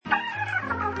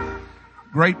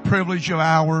great privilege of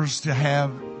ours to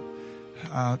have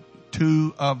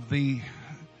two of the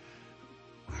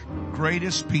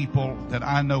greatest people that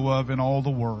I know of in all the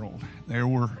world. There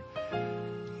were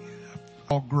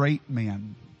all great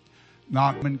men,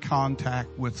 not in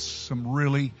contact with some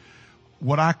really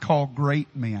what I call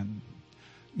great men,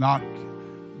 not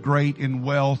great in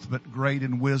wealth, but great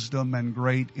in wisdom and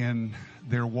great in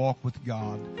their walk with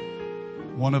God.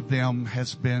 One of them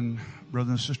has been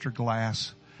Brother and Sister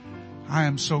Glass. I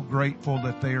am so grateful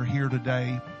that they are here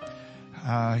today.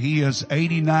 He is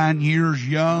 89 years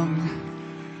young,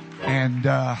 and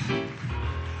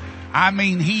I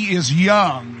mean, he is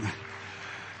young.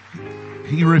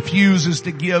 He refuses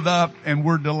to give up, and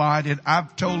we're delighted.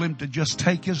 I've told him to just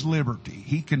take his liberty.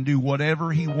 He can do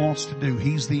whatever he wants to do.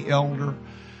 He's the elder,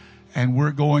 and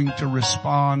we're going to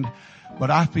respond.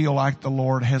 But I feel like the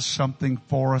Lord has something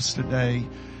for us today.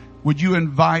 Would you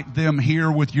invite them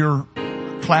here with your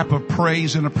clap of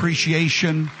praise and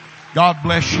appreciation? God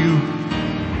bless you.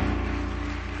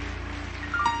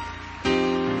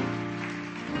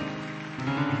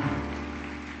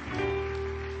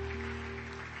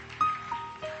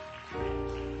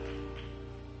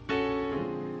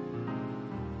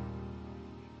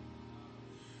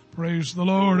 Praise the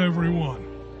Lord, everyone.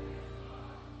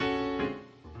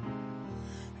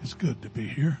 It's good to be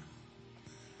here.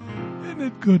 Isn't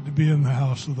it good to be in the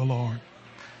house of the Lord?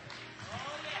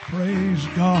 Praise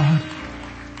God.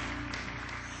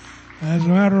 As a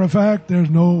matter of fact, there's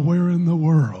nowhere in the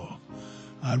world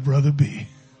I'd rather be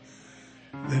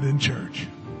than in church.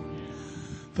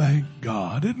 Thank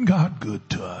God. Isn't God good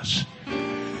to us?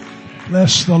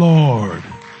 Bless the Lord.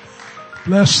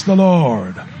 Bless the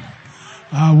Lord.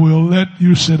 I will let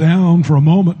you sit down for a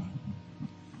moment.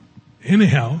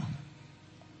 Anyhow.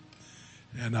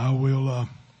 And I will,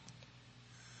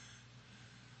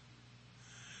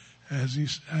 as you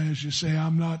say,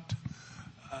 I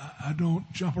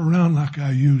don't jump around like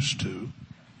I used to.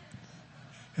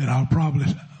 And I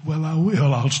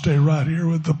will. I'll stay right here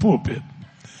with the pulpit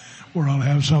where I'll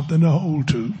have something to hold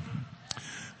to.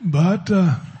 But,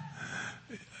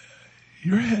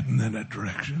 you're heading in that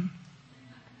direction.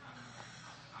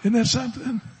 Isn't that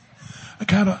something?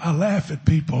 I laugh at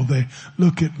people. They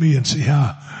look at me and see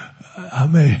how I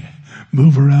may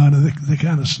move around, and they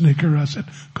kind of snicker. I said,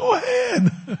 go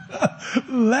ahead.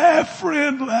 Laugh,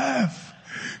 friend, laugh.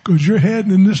 Because you're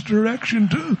heading in this direction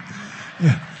too.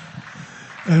 Yeah.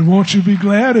 And won't you be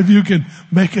glad if you can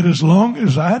make it as long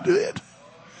as I did?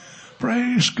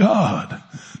 Praise God.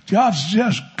 God's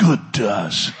just good to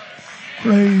us.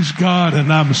 Praise God.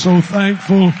 And I'm so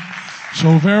thankful,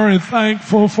 so very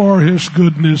thankful for His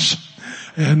goodness.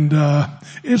 And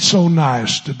it's so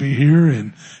nice to be here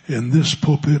in this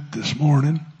pulpit this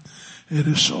morning. It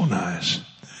is so nice.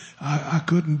 I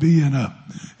couldn't be in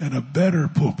a better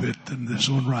pulpit than this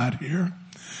one right here.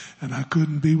 And I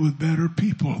couldn't be with better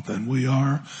people than we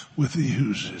are with the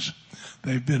Hugheses.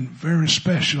 They've been very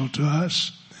special to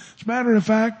us. As a matter of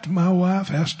fact, my wife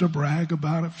has to brag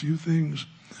about a few things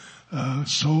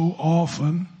so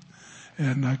often.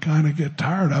 And I kind of get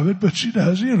tired of it, but she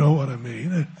does, you know what I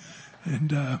mean.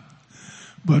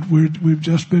 But we've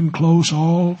just been close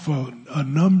all for a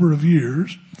number of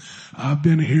years. I've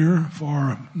been here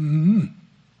for,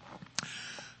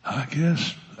 I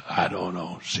guess, I don't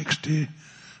know,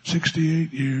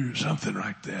 68 years, something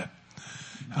like that.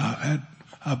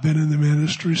 I've been in the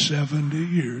ministry 70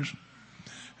 years.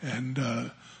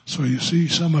 And, so you see,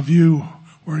 some of you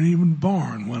weren't even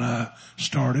born when I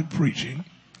started preaching.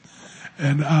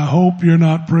 And I hope you're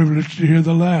not privileged to hear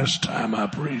the last time I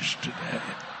preached today.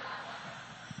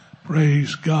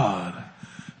 Praise God.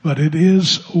 But it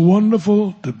is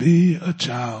wonderful to be a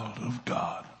child of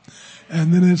God.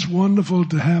 And then it's wonderful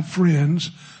to have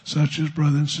friends such as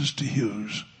Brother and Sister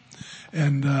Hughes.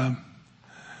 And, I'm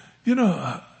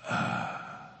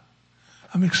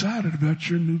excited about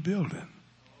your new building.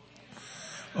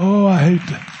 Oh, I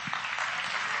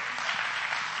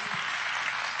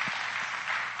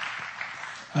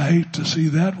hate to see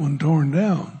that one torn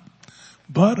down.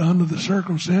 But under the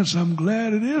circumstance, I'm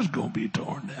glad it is going to be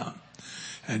torn down.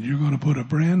 And you're going to put a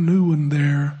brand new one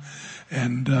there.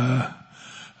 And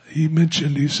he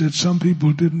said, some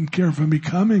people didn't care for me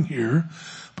coming here.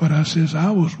 But I says,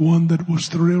 I was one that was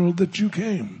thrilled that you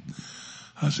came.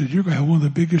 I said, you're going to have one of the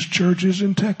biggest churches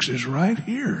in Texas right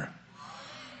here.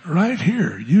 Right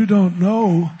here. You don't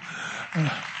know.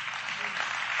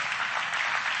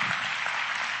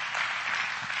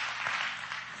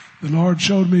 The Lord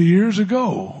showed me years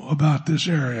ago about this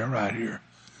area right here.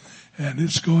 And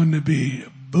it's going to be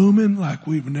booming like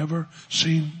we've never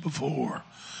seen before.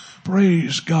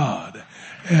 Praise God.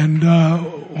 And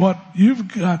what you've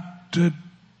got to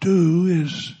do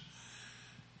is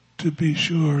to be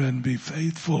sure and be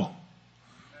faithful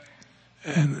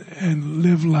and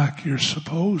live like you're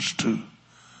supposed to.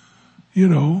 You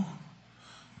know,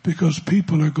 because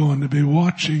people are going to be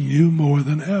watching you more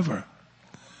than ever.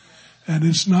 And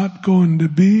it's not going to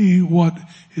be what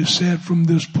is said from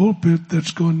this pulpit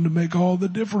that's going to make all the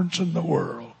difference in the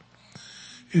world.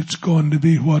 It's going to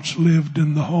be what's lived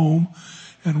in the home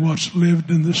and what's lived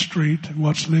in the street and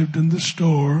what's lived in the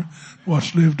store,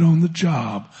 what's lived on the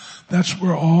job. That's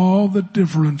where all the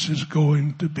difference is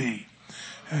going to be.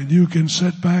 And you can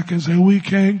sit back and say, we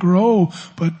can't grow,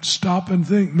 but stop and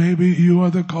think, maybe you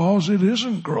are the cause it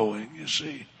isn't growing, you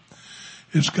see.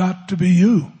 It's got to be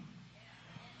you.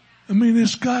 I mean,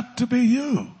 it's got to be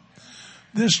you.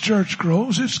 This church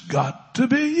grows, it's got to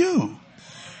be you.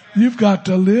 You've got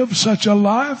to live such a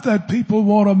life that people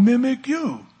want to mimic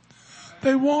you.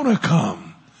 They want to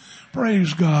come.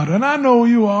 Praise God. And I know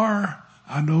you are.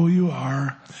 I know you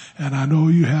are. And I know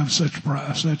you have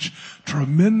such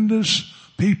tremendous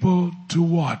people to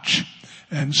watch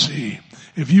and see.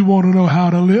 If you want to know how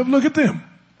to live, look at them.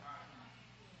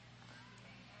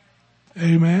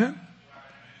 Amen.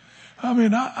 I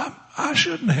mean, I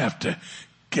shouldn't have to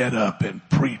get up and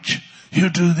preach. You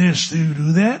do this, you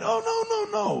do that. Oh,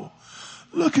 no.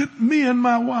 Look at me and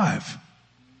my wife.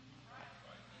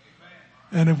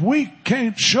 And if we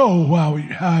can't show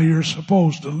how you're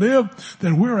supposed to live,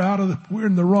 then we're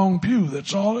in the wrong pew.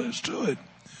 That's all there is to it.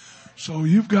 So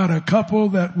you've got a couple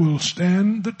that will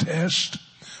stand the test,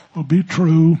 will be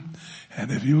true,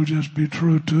 and if you'll just be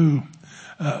true too.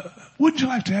 Wouldn't you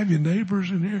like to have your neighbors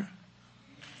in here?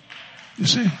 You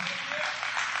see?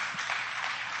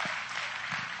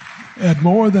 And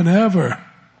more than ever,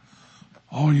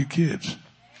 all you kids.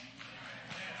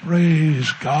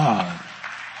 Praise God.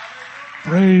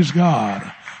 Praise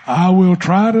God. I will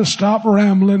try to stop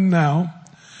rambling now,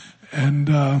 and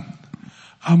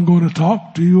I'm going to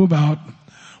talk to you about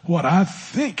what I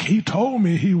think he told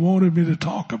me he wanted me to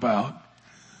talk about.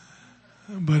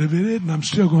 But if it isn't, I'm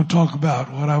still going to talk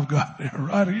about what I've got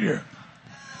right here.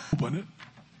 Open it.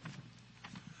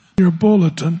 Your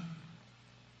bulletin.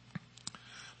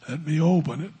 Let me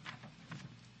open it.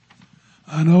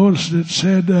 I noticed it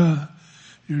said,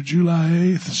 your July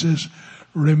 8th says,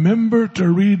 remember to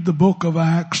read the book of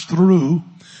Acts through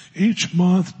each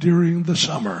month during the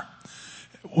summer.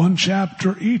 One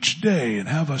chapter each day, and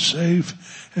have a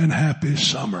safe and happy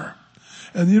summer.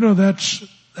 And you know, that's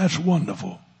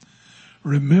wonderful.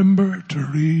 Remember to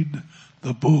read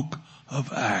the book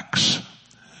of Acts.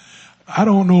 I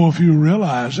don't know if you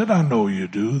realize it. I know you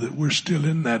do, that we're still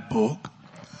in that book.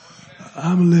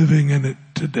 I'm living in it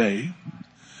today.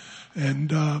 And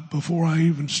before I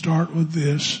even start with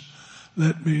this,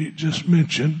 let me just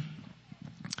mention,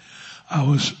 I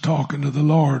was talking to the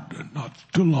Lord not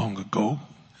too long ago,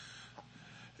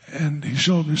 and he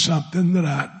showed me something that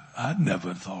I'd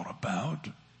never thought about.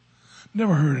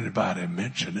 Never heard anybody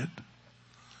mention it.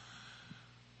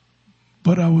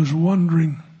 But I was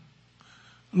wondering,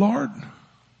 Lord,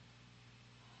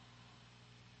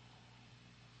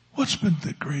 what's been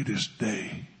the greatest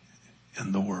day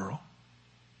in the world?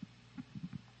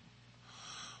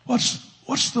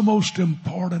 What's the most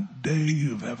important day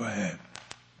you've ever had?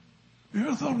 You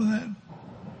ever thought of that?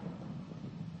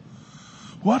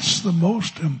 What's the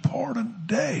most important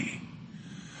day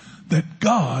that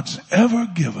God's ever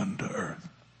given to earth?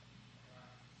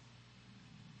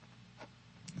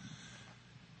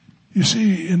 You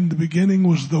see, in the beginning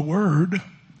was the Word.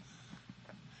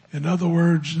 In other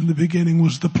words, in the beginning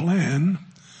was the plan.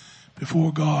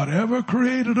 Before God ever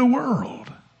created a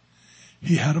world,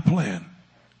 He had a plan.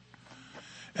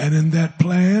 And in that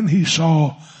plan, He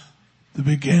saw the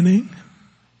beginning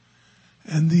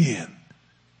and the end.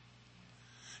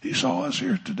 He saw us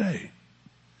here today.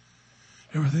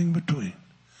 Everything between.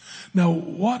 Now,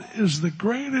 what is the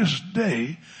greatest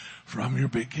day from your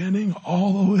beginning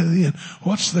all the way to the end?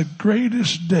 What's the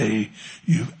greatest day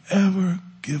you've ever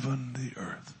given the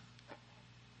earth?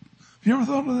 Have you ever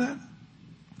thought of that?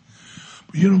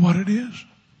 But you know what it is?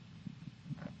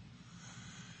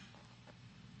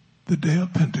 The day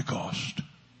of Pentecost.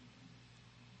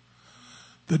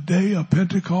 The day of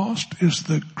Pentecost is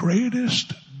the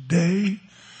greatest day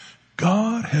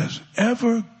God has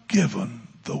ever given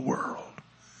the world.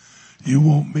 You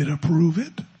want me to prove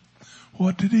it?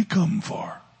 What did He come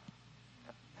for?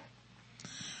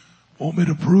 Want me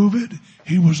to prove it?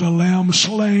 He was a lamb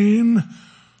slain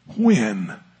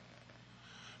when?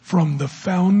 From the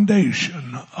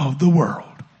foundation of the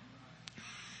world.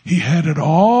 He had it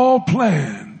all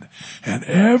planned And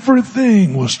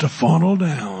everything was to funnel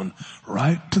down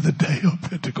right to the day of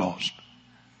Pentecost.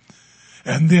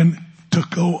 And then to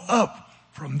go up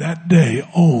from that day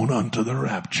on unto the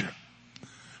rapture.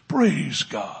 Praise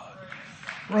God.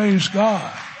 Praise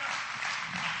God.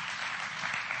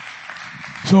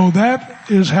 So that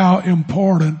is how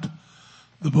important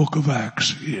the book of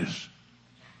Acts is.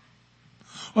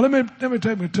 Well, let me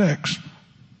take my text.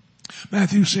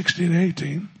 Matthew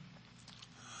 16:18.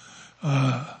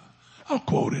 I'll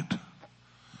quote it.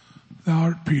 Thou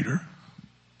art Peter,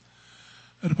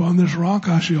 and upon this rock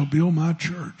I shall build my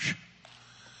church,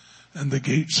 and the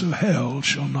gates of hell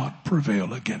shall not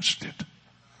prevail against it.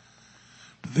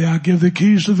 To thee I give the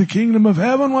keys of the kingdom of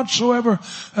heaven. Whatsoever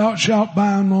thou shalt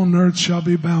bind on earth shall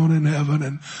be bound in heaven,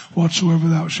 and whatsoever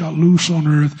thou shalt loose on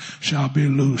earth shall be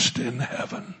loosed in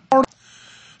heaven.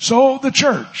 So the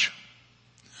church,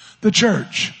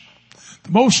 the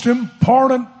most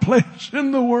important place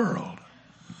in the world,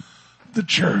 the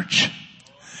church.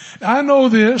 I know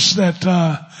this, that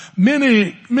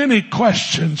many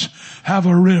questions have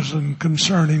arisen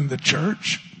concerning the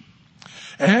church.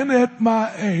 And at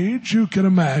my age, you can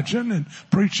imagine, and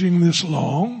preaching this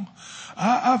long,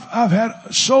 I've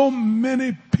had so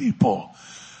many people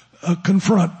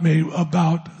confront me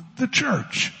about the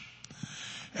church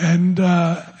and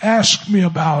ask me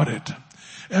about it.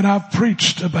 And I've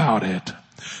preached about it.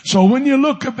 So when you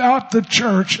look about the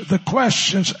church, the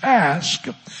questions asked.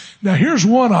 Now here's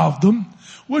one of them.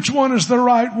 Which one is the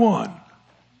right one?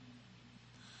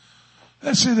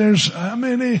 Let's see, there's how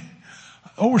many?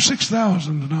 Over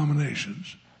 6,000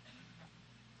 denominations.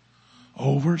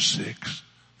 Over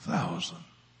 6,000.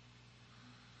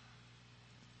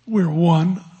 We're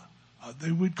one,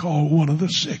 they would call one of the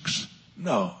six.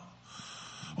 No.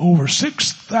 Over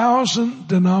 6,000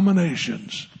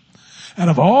 denominations. And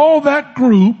of all that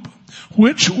group,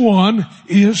 which one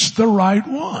is the right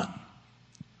one?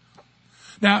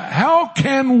 Now, how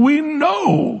can we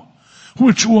know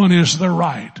which one is the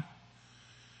right?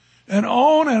 And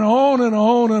on and on and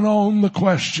on and on the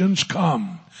questions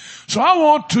come. So I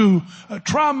want to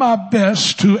try my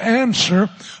best to answer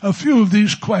a few of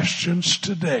these questions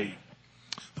today.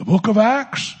 The book of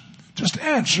Acts, just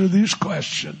answer these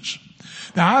questions.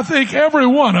 Now I think every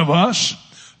one of us,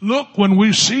 look, when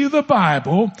we see the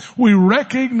Bible, we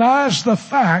recognize the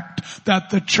fact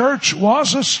that the church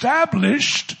was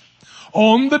established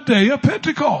on the day of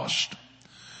Pentecost.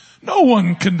 No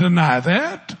one can deny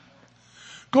that.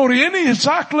 Go to any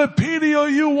encyclopedia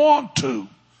you want to.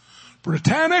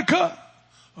 Britannica,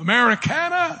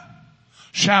 Americana,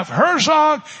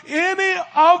 Schaff-Herzog, any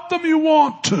of them you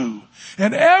want to.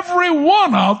 And every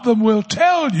one of them will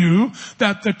tell you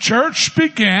that the church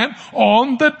began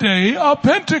on the day of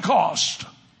Pentecost.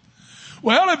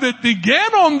 Well, if it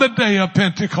began on the day of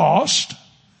Pentecost,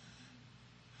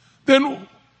 then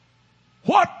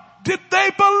what did they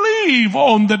believe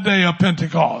on the day of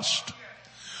Pentecost?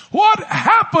 What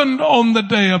happened on the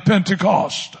day of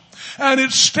Pentecost? And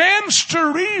it stands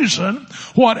to reason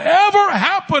whatever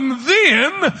happened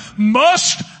then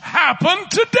must happen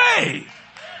today.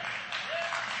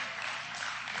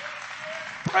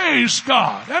 Praise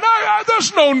God. And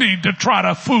there's no need to try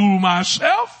to fool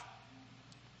myself.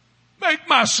 Make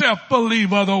myself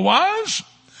believe otherwise.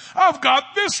 I've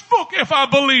got this book. If I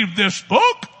believe this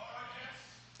book,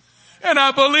 and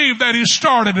I believe that he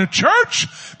started a church,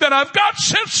 then I've got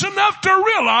sense enough to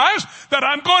realize that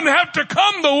I'm going to have to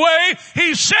come the way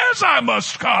he says I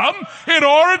must come in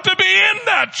order to be in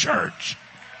that church.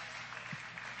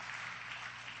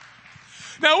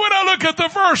 Now when I look at the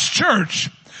first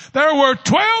church, there were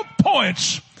 12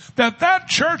 points that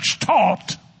church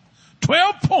taught.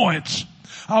 12 points.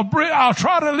 I'll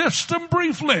try to list them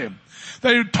briefly.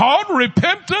 They taught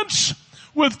repentance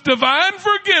with divine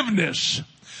forgiveness.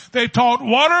 They taught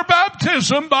water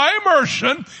baptism by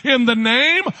immersion in the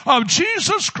name of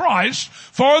Jesus Christ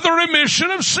for the remission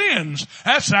of sins.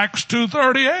 That's Acts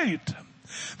 2:38.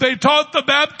 They taught the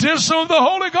baptism of the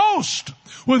Holy Ghost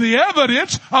with the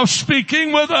evidence of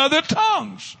speaking with other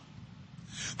tongues.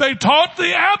 They taught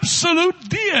the absolute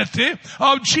deity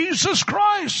of Jesus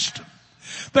Christ.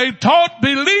 They taught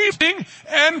believing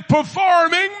and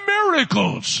performing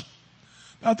miracles.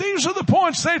 Now these are the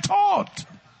points they taught.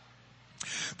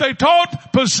 They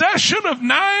taught possession of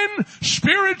 9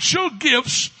 spiritual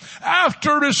gifts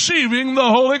after receiving the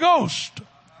Holy Ghost.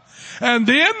 And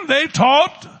then they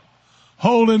taught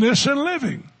holiness and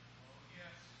living.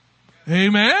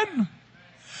 Amen.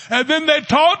 And then they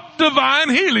taught divine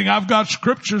healing. I've got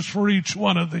scriptures for each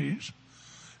one of these.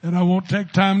 And I won't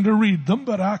take time to read them,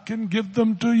 but I can give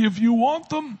them to you if you want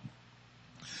them.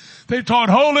 They taught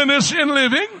holiness in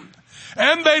living.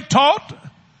 And they taught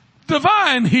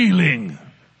divine healing.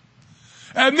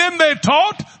 And then they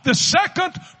taught the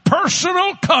second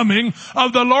personal coming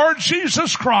of the Lord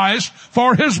Jesus Christ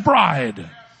for his bride.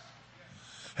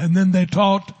 And then they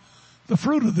taught the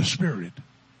fruit of the Spirit.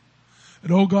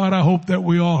 And oh God, I hope that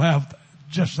we all have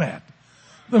just that.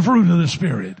 The fruit of the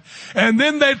Spirit. And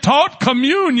then they taught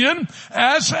communion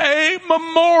as a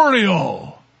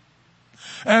memorial.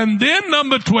 And then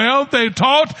number 12, they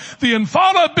taught the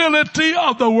infallibility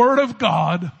of the Word of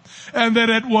God, and that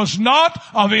it was not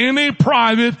of any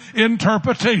private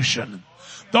interpretation.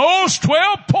 Those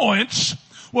 12 points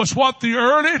was what the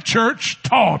early church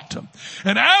taught.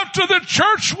 And after the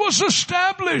church was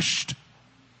established,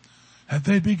 and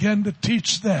they began to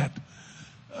teach that,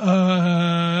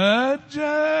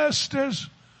 just as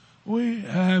we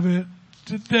have it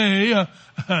today,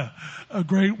 a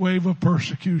great wave of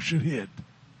persecution hit.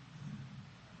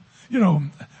 You know,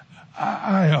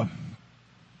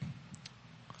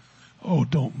 oh,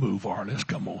 don't move, Arliss.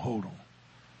 Come on, hold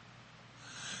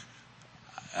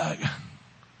on.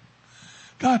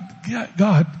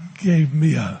 God gave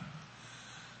me a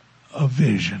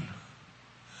vision.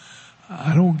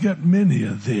 I don't get many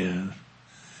of them.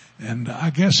 And I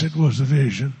guess it was a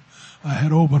vision. I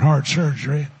had open heart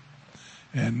surgery,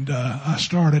 and I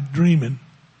started dreaming.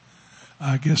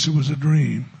 I guess it was a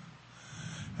dream.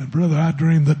 And brother, I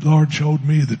dreamed that Lord showed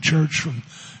me the church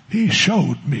He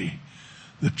showed me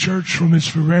the church from its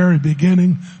very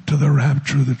beginning to the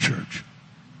rapture of the church.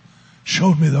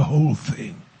 Showed me the whole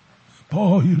thing.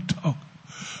 Paul, you talk.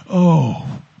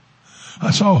 Oh,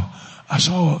 I saw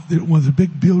the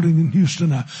big building in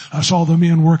Houston. I saw the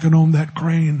men working on that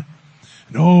crane.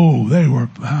 And oh, they were,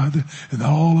 and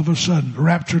all of a sudden the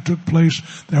rapture took place.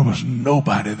 There was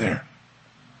nobody there.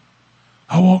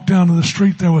 I walked down to the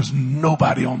street. There was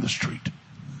nobody on the street.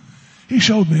 He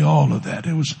showed me all of that.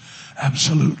 It was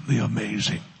absolutely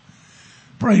amazing.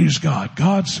 Praise God.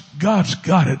 God's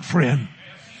got it, friend.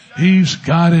 He's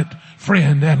got it,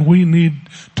 friend, and we need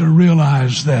to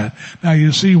realize that. Now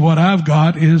you see, what I've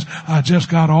got is I just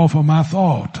got off of my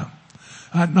thought.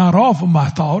 Not off of my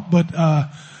thought, but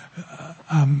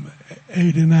I'm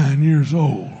 89 years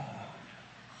old.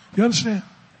 You understand?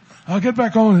 I'll get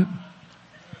back on it.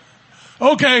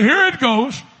 Okay, here it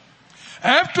goes.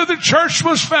 After the church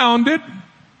was founded,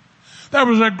 there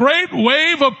was a great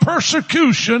wave of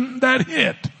persecution that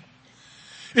hit.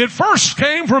 It first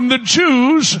came from the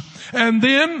Jews and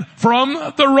then from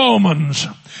the Romans.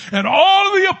 And all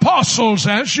of the apostles,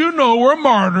 as you know, were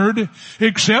martyred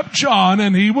except John,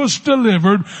 and he was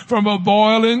delivered from a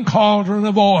boiling cauldron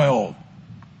of oil.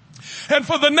 And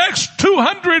for the next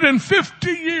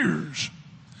 250 years,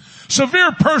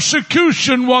 severe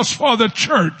persecution was for the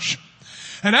church.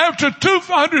 And after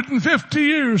 250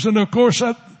 years, and of course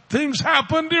things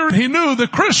happened here, he knew the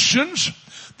Christians,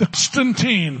 the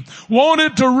Constantine,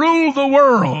 wanted to rule the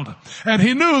world. And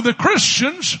he knew the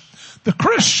Christians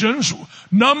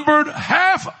numbered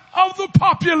half of the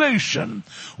population.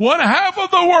 1/2 of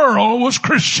the world was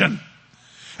Christian.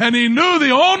 And he knew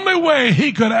the only way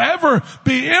he could ever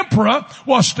be emperor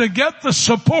was to get the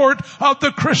support of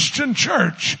the Christian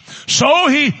church. So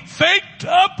he faked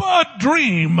up a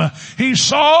dream. He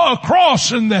saw a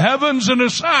cross in the heavens and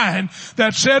a sign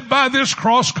that said, "By this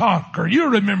cross conquer." You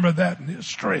remember that in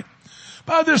history.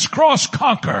 By this cross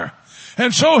conquer.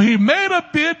 And so he made a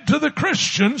bid to the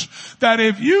Christians that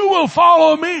if you will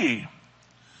follow me,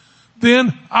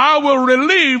 then I will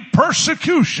relieve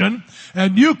persecution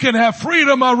and you can have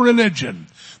freedom of religion.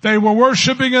 They were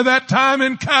worshiping at that time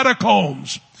in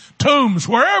catacombs, tombs,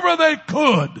 wherever they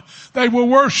could. They were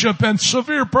worship and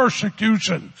severe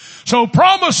persecution. So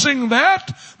promising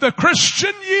that, the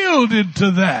Christian yielded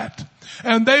to that.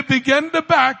 And they began to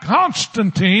back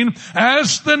Constantine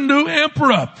as the new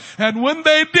emperor. And when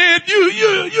they did,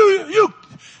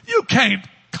 you can't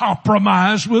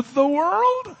compromise with the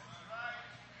world.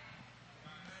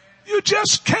 You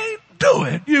just can't do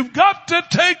it. You've got to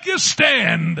take your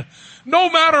stand, no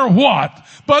matter what.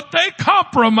 But they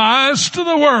compromised to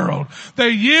the world. They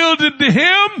yielded to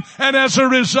him, and as a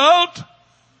result,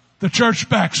 the church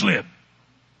backslid.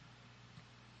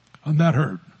 And that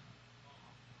hurt.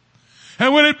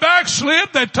 And when it backslid,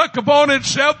 they took upon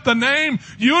itself the name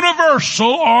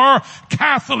Universal or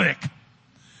Catholic.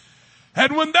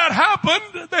 And when that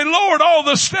happened, they lowered all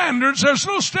the standards. There's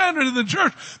no standard in the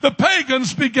church. The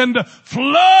pagans began to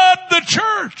flood the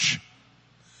church.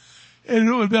 And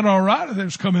it would have been all right if they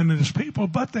was coming in as people,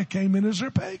 but they came in as their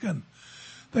pagan.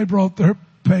 They brought their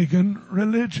pagan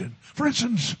religion. For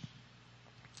instance,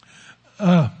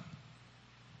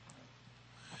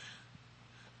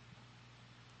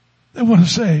 They want to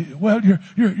say, well,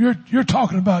 you're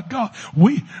talking about God.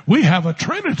 We have a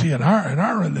Trinity in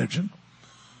our religion.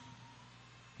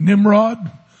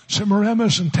 Nimrod,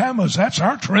 Semiramis, and Tammuz, that's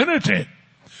our Trinity.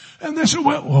 And they say,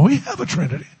 well, we have a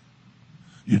Trinity.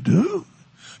 You do?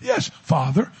 Yes,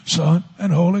 Father, Son,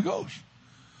 and Holy Ghost.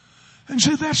 And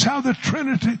see, that's how the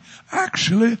Trinity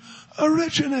actually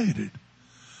originated.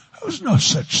 There was no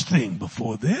such thing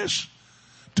before this.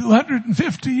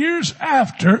 250 years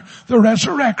after the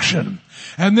resurrection.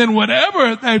 And then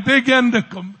whenever they begin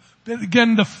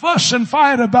to fuss and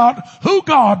fight about who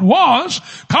God was,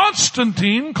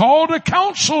 Constantine called a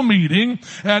council meeting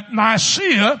at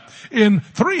Nicaea in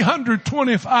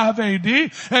 325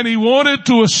 AD, and he wanted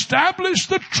to establish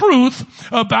the truth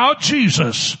about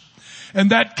Jesus.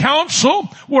 And that council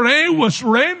was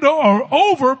reigned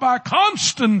over by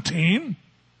Constantine,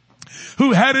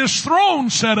 who had his throne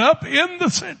set up in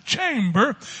the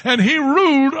chamber, and he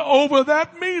ruled over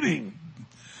that meeting.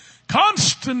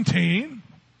 Constantine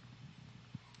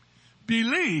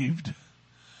believed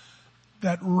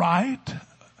that right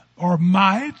or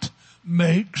might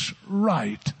makes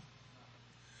right.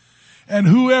 And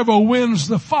whoever wins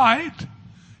the fight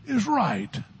is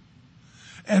right.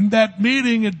 And that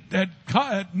meeting at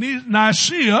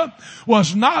Nicaea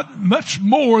was not much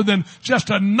more than just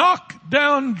a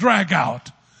knock-down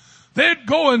drag-out. They'd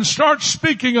go and start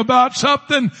speaking about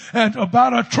something and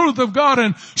about a truth of God,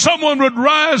 and someone would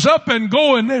rise up and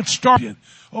go and they'd start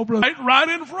right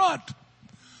in front.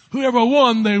 Whoever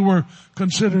won, they were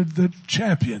considered the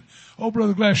champion. Oh,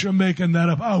 Brother Glass, you're making that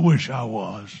up. I wish I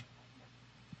was.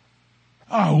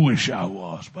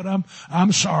 But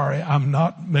I'm sorry, I'm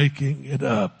not making it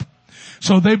up.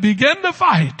 So they began to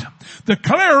fight. The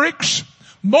clerics,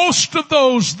 most of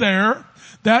those there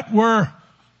that were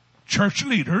church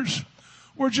leaders,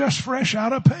 were just fresh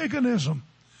out of paganism.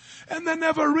 And they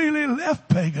never really left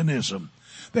paganism.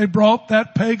 They brought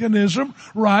that paganism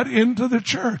right into the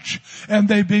church. And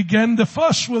they began to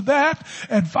fuss with that.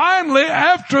 And finally,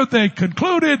 after they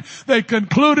concluded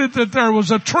that there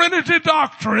was a Trinity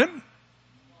doctrine.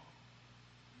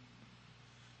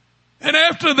 And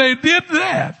after they did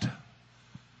that,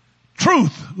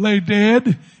 truth lay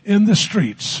dead in the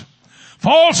streets.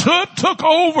 Falsehood took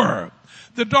over.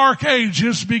 The Dark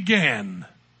Ages began.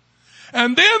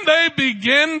 And then they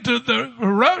began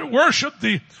to worship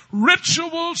the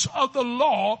rituals of the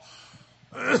law.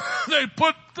 They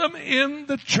put them in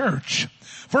the church.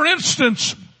 For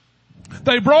instance,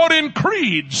 they brought in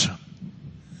creeds.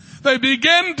 They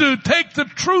began to take the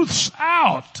truths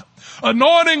out.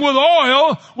 Anointing with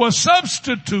oil was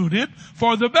substituted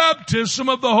for the baptism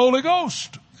of the Holy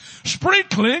Ghost.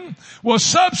 Sprinkling was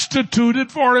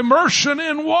substituted for immersion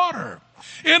in water.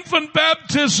 Infant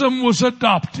baptism was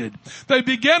adopted. They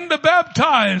began to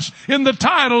baptize in the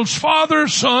titles Father,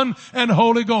 Son, and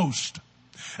Holy Ghost.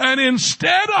 And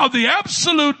instead of the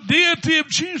absolute deity of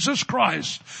Jesus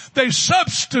Christ, they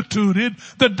substituted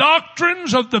the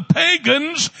doctrines of the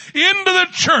pagans into the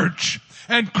church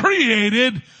and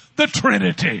created the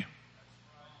Trinity.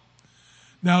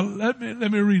 Now let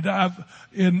me read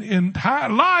in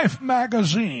Life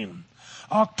magazine,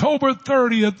 October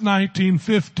 30th,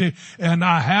 1950, and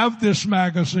I have this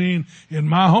magazine in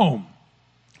my home.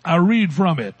 I read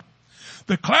from it.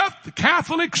 The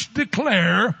Catholics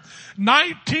declare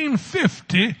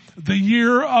 1950 the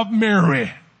year of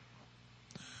Mary.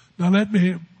 Now let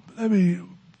me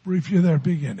brief you their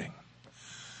beginning.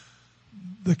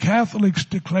 The Catholics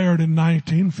declared in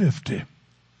 1950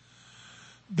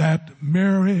 that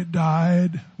Mary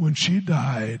died. When she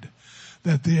died,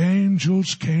 that the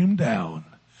angels came down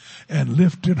and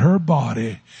lifted her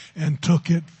body and took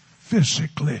it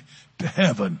physically to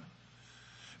heaven.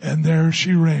 And there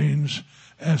she reigns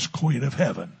as Queen of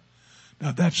Heaven.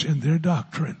 Now that's in their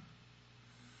doctrine.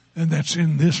 And that's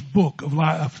in this book of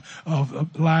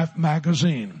Life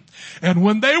magazine. And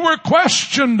when they were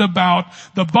questioned about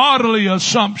the bodily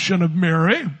assumption of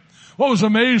Mary, what was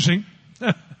amazing,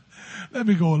 let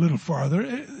me go a little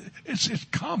farther. It's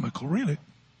comical, really.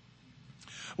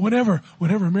 Whenever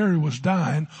Mary was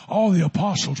dying, all the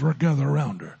apostles were gathered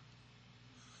around her.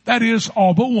 That is,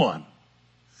 all but one.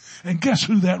 And guess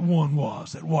who that one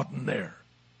was that wasn't there?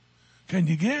 Can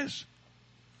you guess?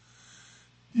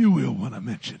 You will when I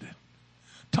mention it.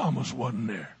 Thomas wasn't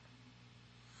there.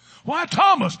 Why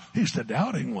Thomas? He's the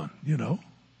doubting one, you know.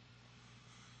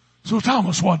 So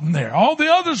Thomas wasn't there. All the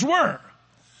others were.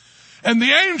 And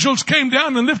the angels came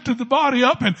down and lifted the body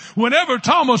up, and whenever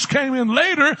Thomas came in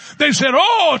later, they said,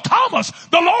 "Oh, Thomas,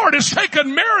 the Lord has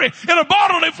taken Mary in a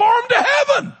bodily form to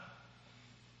heaven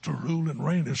to rule and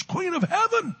reign as Queen of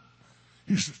Heaven."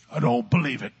 He says, "I don't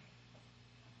believe it."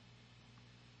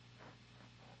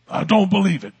 I don't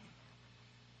believe it.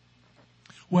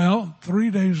 Well, 3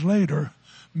 days later,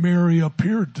 Mary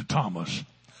appeared to Thomas.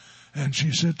 And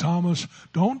she said, Thomas,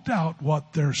 don't doubt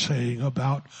what they're saying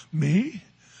about me.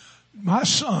 My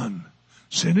son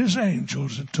sent his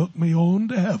angels and took me on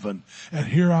to heaven. And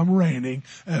here I'm reigning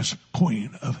as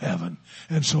Queen of Heaven.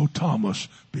 And so Thomas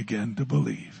began to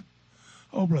believe.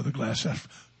 Oh, Brother Glass,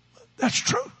 that's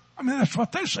true. I mean, that's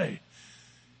what they say.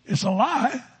 It's a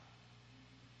lie.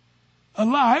 A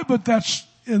lie, but that's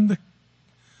in the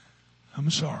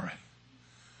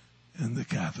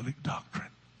Catholic doctrine.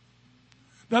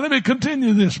 Now let me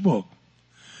continue this book.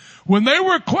 When they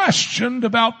were questioned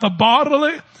about the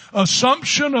bodily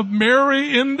assumption of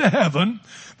Mary into heaven,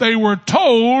 they were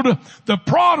told the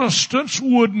Protestants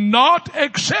would not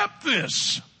accept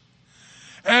this.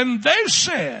 And they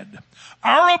said,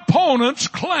 our opponents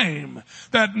claim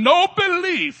that no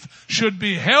belief should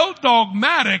be held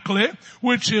dogmatically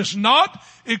which is not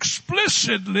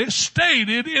explicitly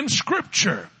stated in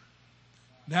Scripture.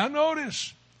 Now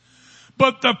notice,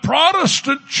 but the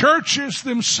Protestant churches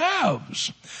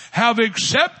themselves have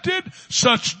accepted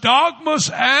such dogmas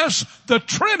as the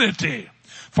Trinity,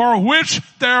 for which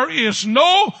there is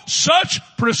no such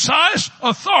precise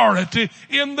authority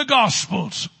in the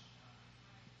Gospels.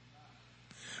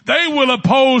 They will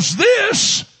oppose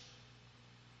this,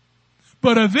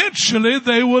 but eventually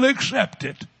they will accept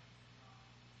it.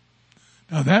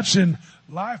 Now that's in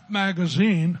Life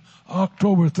magazine,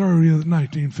 October 30th,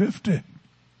 1950.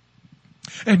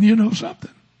 And you know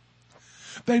something?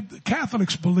 The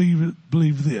Catholics believe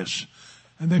this,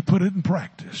 and they put it in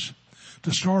practice.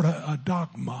 To start a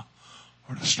dogma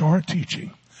or to start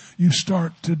teaching, you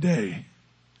start today,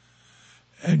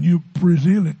 and you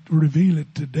reveal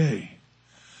it today,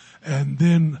 and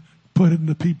then put it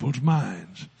into people's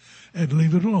minds, and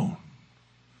leave it alone.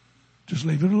 Just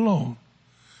leave it alone.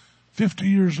 50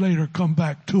 years later, come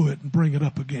back to it and bring it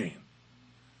up again.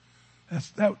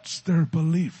 That's their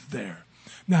belief there.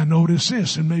 Now notice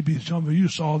this, and maybe some of you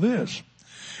saw this.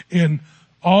 In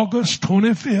August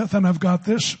 25th, and I've got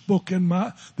this book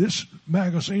this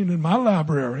magazine in my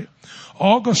library,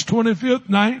 August 25th,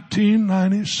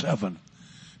 1997.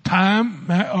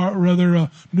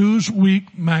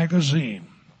 Newsweek magazine.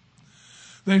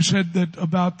 They said that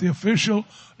about the official,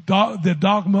 the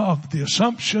dogma of the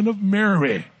Assumption of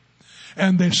Mary.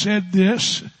 And they said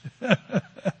this,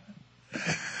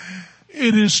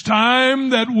 it is time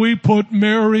that we put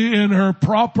Mary in her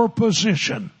proper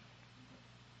position.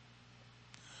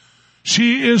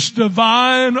 She is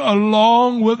divine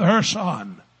along with her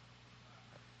Son.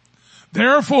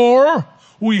 Therefore,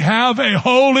 we have a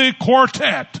holy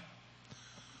quartet.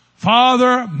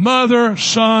 Father, Mother,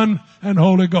 Son, and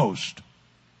Holy Ghost.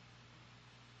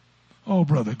 Oh,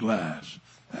 Brother Glass,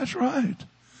 that's right.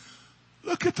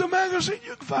 Look at the magazine.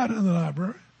 You can find it in the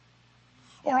library.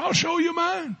 Or I'll show you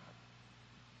mine.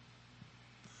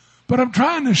 But I'm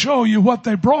trying to show you what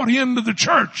they brought into the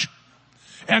church.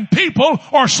 And people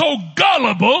are so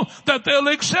gullible that they'll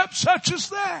accept such as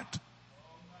that.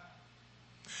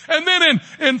 And then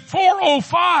in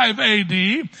 405 AD,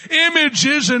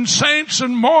 images and saints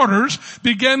and martyrs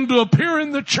began to appear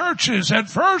in the churches. At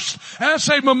first as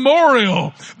a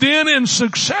memorial, then in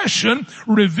succession,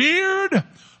 revered,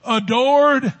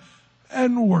 adored,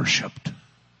 and worshipped.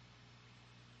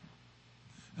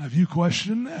 Have you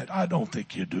questioned that? I don't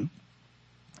think you do.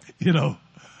 You know,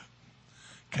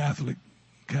 Catholic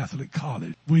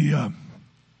college. We,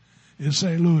 in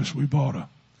St. Louis, we bought a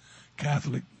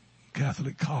Catholic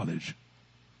college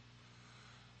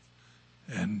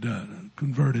and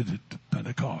converted it to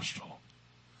Pentecostal.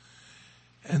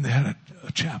 And they had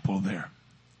a chapel there.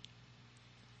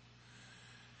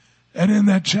 And in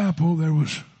that chapel there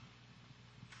was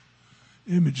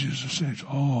images of saints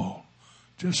all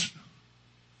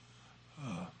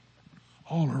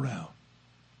around.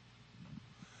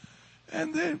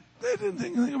 And they didn't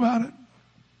think anything about it.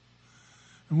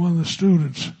 And one of the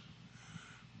students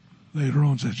later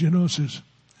on says,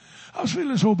 I was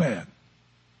feeling so bad.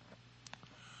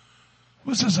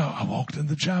 Well, says, I walked in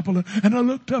the chapel and I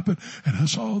looked up and I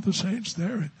saw the saints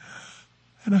there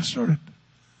and I started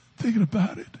thinking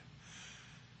about it.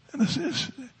 And I says,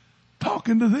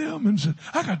 talking to them and said,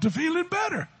 I got to feeling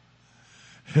better.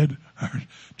 And our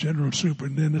general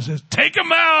superintendent says, take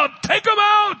them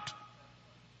out.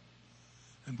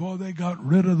 And boy, they got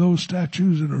rid of those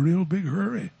statues in a real big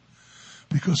hurry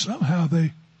because somehow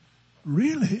they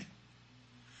really,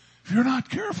 if you're not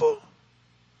careful,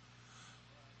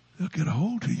 they'll get a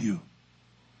hold of you.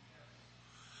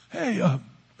 Hey,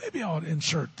 maybe I ought to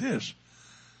insert this.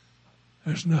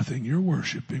 There's nothing you're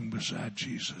worshiping beside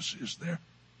Jesus, is there?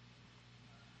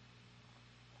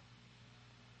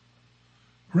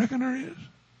 Reckon there is?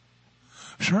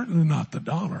 Certainly not the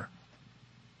dollar.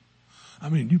 I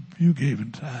mean, you gave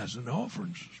in tithes and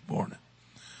offerings this morning.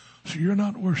 So you're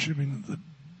not worshiping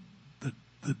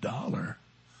the dollar.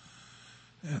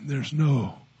 And there's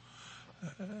no...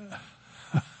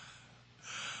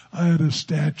 I had a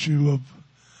statue of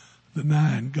the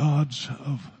 9 gods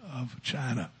of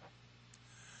China.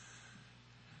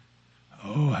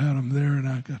 Oh, I had them there, and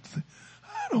I got to think,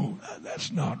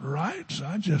 that's not right. So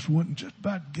I just went and just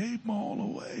about gave them all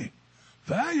away.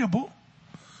 Valuable.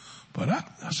 But I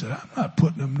said, I'm not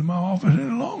putting them in my office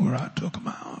any longer. I took them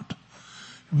out.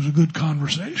 It was a good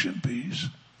conversation piece.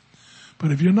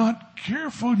 But if you're not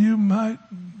careful, you might,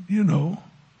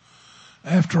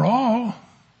 after all,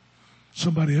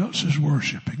 somebody else is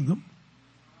worshiping them.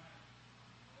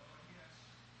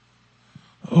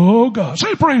 Oh, God.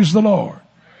 Say praise the Lord.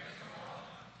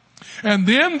 And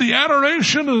then the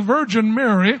adoration of the Virgin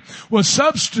Mary was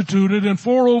substituted in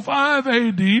 405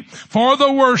 AD for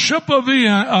the worship of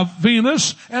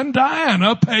Venus and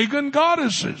Diana, pagan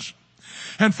goddesses.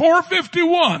 And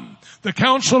 451, the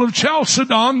Council of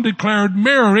Chalcedon declared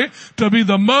Mary to be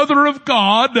the Mother of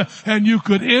God, and you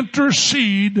could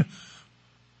intercede.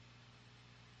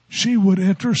 She would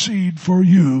intercede for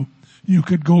you. You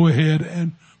could go ahead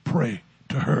and pray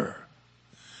to her.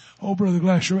 Oh, Brother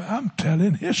Glasser, I'm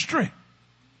telling history.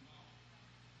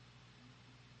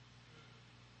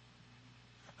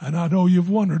 And I know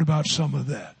you've wondered about some of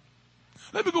that.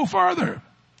 Let me go farther.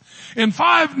 In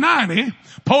 590,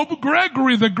 Pope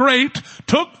Gregory the Great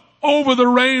took over the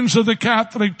reins of the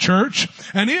Catholic Church,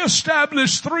 and he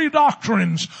established 3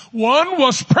 doctrines. One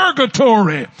was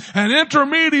purgatory, an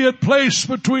intermediate place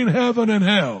between heaven and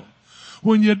hell.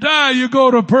 When you die, you go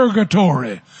to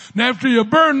purgatory. And after you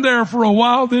burn there for a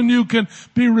while, then you can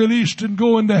be released and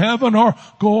go into heaven or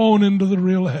go on into the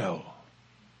real hell.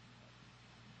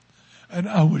 And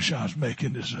I wish I was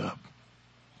making this up.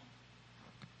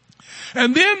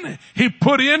 And then he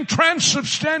put in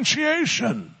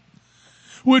transubstantiation,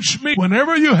 which means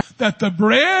whenever that the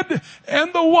bread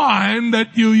and the wine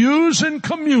that you use in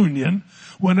communion,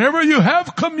 whenever you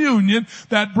have communion,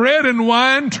 that bread and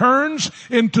wine turns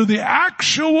into the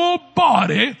actual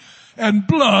body and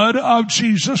blood of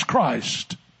Jesus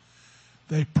Christ.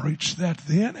 They preached that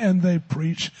then, and they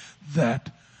preach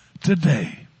that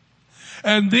today.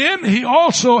 And then he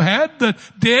also had the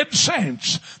dead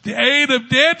saints. The aid of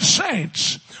dead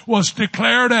saints was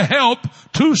declared a help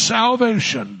to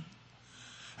salvation.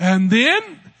 And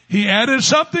then he added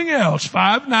something else.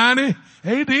 590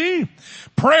 AD.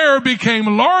 Prayer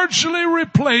became largely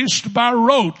replaced by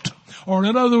rote, or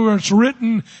in other words,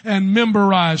 written and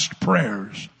memorized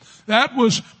prayers. That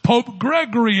was Pope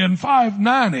Gregory in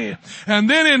 590. And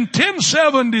then in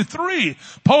 1073,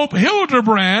 Pope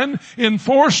Hildebrand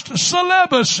enforced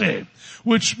celibacy,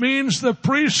 which means the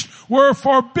priests were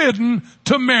forbidden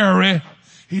to marry.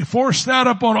 He forced that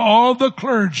upon all the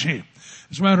clergy.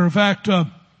 As a matter of fact, if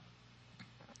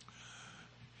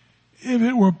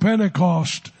it were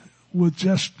Pentecost with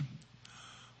just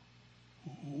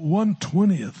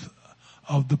 1/20th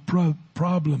of the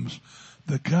problems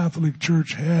the Catholic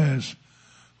Church has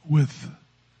with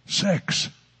sex,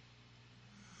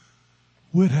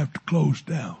 we'd have to close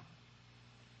down.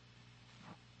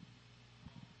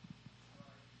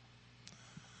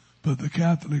 But the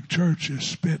Catholic Church has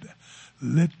spent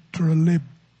literally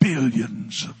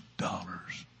billions of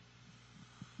dollars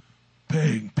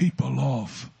paying people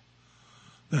off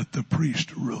that the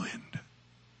priest ruined.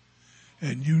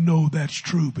 And you know that's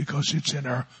true because it's in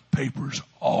our papers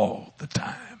all the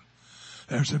time.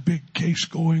 There's a big case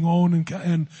going on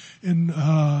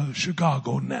in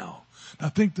Chicago now. I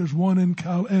think there's one in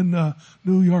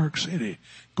New York City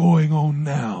going on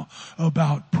now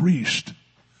about priests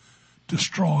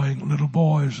destroying little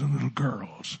boys and little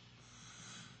girls.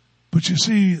 But you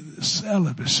see,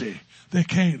 celibacy, they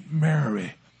can't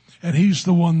marry. And he's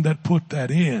the one that put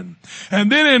that in.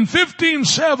 And then in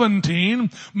 1517,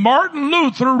 Martin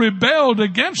Luther rebelled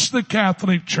against the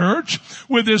Catholic Church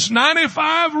with his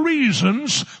 95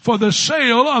 reasons for the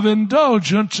sale of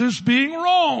indulgences being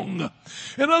wrong.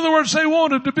 In other words, they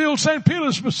wanted to build St.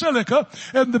 Peter's Basilica,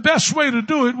 and the best way to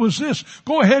do it was this: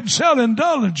 go ahead and sell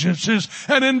indulgences.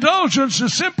 And indulgence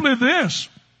is simply this: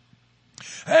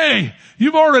 hey,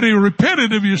 you've already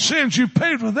repented of your sins. You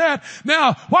paid for that.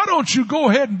 Now, why don't you go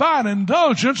ahead and buy an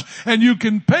indulgence and you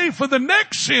can pay for the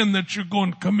next sin that you're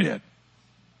going to commit?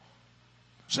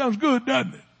 Sounds good,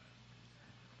 doesn't it?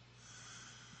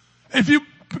 If you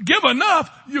give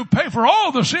enough, you pay for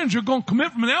all the sins you're going to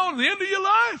commit from now on to the end of your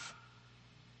life.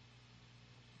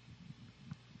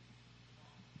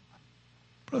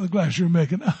 Brother Glass, you're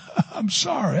making, I'm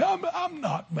sorry, I'm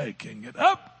not making it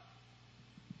up.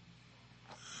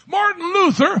 Martin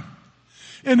Luther,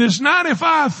 in his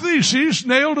 95 Theses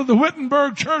nailed to the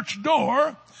Wittenberg church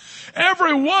door,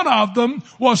 every one of them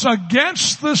was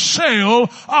against the sale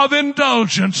of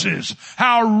indulgences.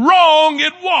 How wrong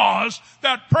it was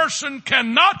that person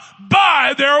cannot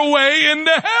buy their way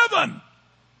into heaven.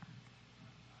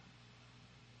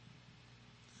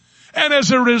 And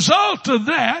as a result of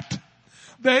that,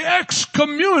 they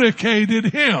excommunicated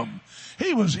him.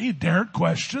 He dared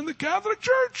question the Catholic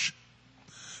Church.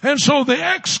 And so they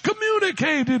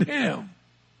excommunicated him,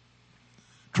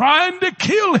 trying to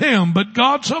kill him, but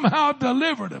God somehow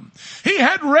delivered him. He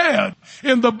had read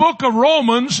in the book of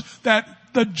Romans that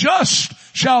the just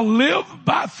shall live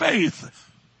by faith.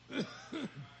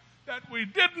 That we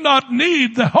did not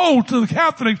need the hold of the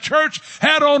Catholic Church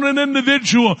had on an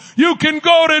individual. You can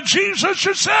go to Jesus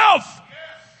yourself.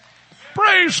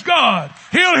 Praise God.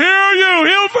 He'll hear you.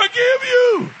 He'll forgive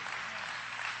you.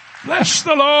 Bless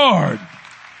the Lord.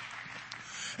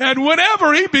 And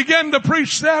whenever he began to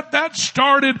preach that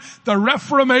started the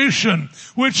Reformation,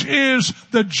 which is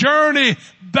the journey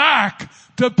back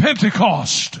to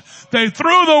Pentecost. They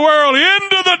threw the world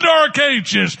into the dark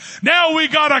ages. Now we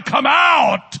gotta come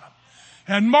out.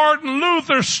 And Martin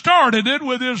Luther started it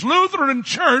with his Lutheran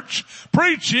church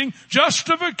preaching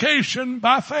justification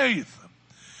by faith.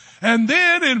 And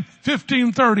then in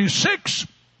 1536,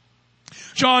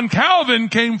 John Calvin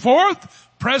came forth,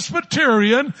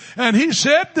 Presbyterian, and he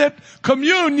said that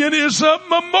communion is a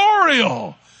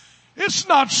memorial. It's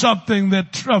not something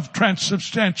that of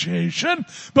transubstantiation,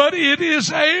 but it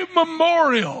is a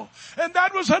memorial. And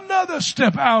that was another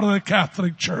step out of the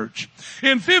Catholic Church.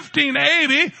 In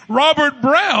 1580, Robert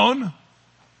Brown,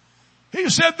 he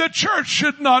said the church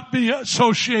should not be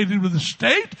associated with the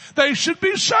state. They should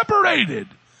be separated.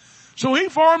 So he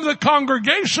formed the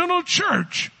Congregational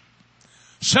Church.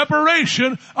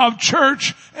 Separation of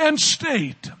church and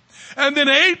state. And then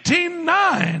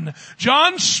 1809,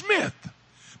 John Smith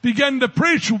began to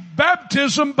preach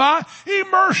baptism by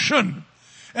immersion.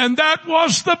 And that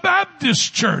was the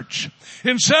Baptist church.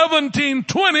 In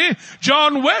 1720,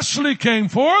 John Wesley came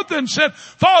forth and said,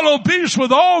 follow peace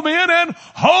with all men and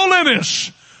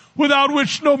holiness, without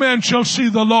which no man shall see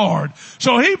the Lord.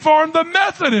 So he formed the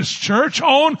Methodist church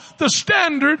on the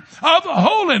standard of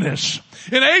holiness.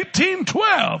 In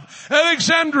 1812,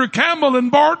 Alexander Campbell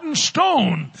and Barton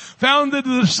Stone founded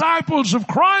the Disciples of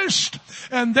Christ,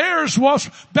 and theirs was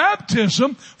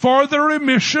baptism for the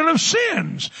remission of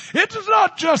sins. It's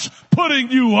not just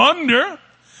putting you under,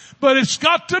 but it's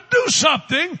got to do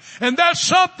something, and that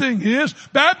something is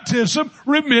baptism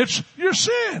remits your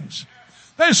sins.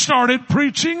 They started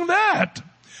preaching that.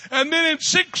 And then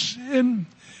in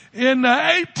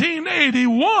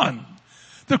 1881,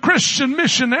 the Christian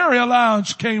Missionary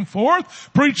Alliance came forth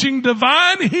preaching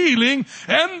divine healing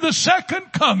and the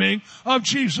second coming of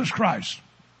Jesus Christ.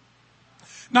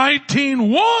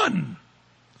 1901.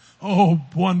 Oh,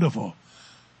 wonderful.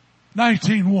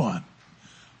 1901.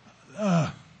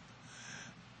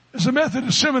 There's a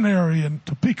Methodist seminary in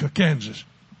Topeka, Kansas.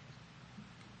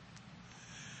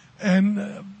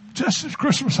 And just at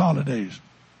Christmas holidays,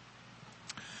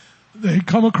 they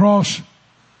come across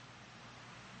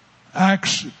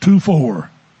Acts 2:4.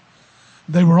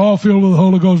 They were all filled with the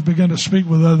Holy Ghost, began to speak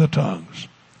with other tongues.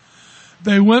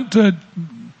 They went to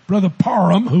Brother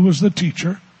Parham, who was the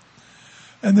teacher,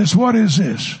 and this, what is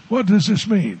this? What does this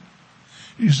mean?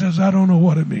 He says, I don't know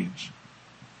what it means.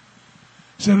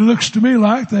 He said, it looks to me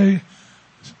like they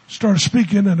started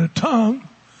speaking in a tongue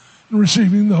and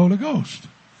receiving the Holy Ghost.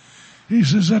 He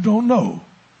says, I don't know.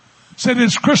 Said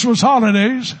it's Christmas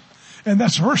holidays, and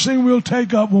that's the first thing we'll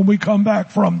take up when we come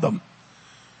back from them.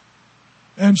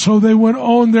 And so they went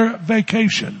on their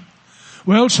vacation.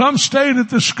 Well, some stayed at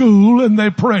the school and they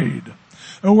prayed.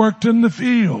 They worked in the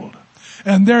field.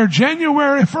 And there,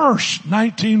 January 1st,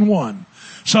 1901,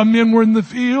 some men were in the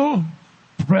field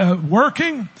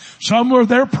working, some were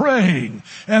there praying,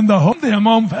 and them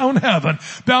on heaven,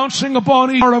 bouncing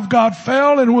upon each of God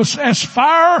fell, and it was as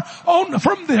fire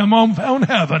from them on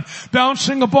heaven,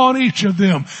 bouncing upon each of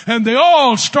them, and they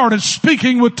all started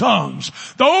speaking with tongues.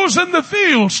 Those in the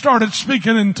field started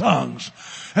speaking in tongues,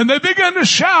 and they began to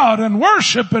shout and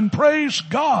worship and praise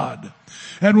God.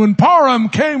 And when Parham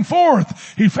came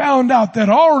forth, he found out that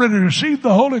already received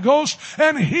the Holy Ghost,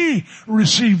 and he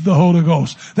received the Holy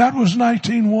Ghost. That was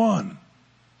 1901.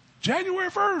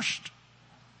 January 1st.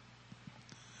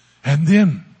 And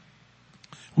then,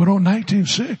 went on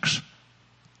 1906.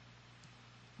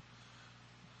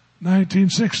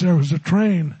 1906, there was a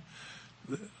train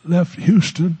that left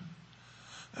Houston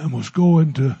and was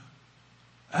going to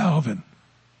Alvin.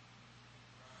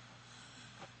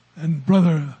 And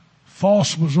Brother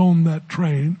Foss was on that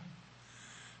train,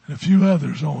 and a few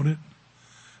others on it,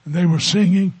 and they were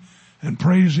singing and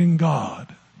praising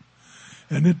God.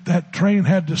 And that train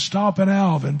had to stop in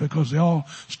Alvin because they all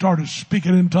started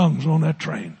speaking in tongues on that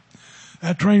train.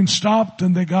 That train stopped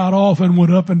and they got off and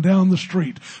went up and down the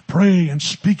street, praying and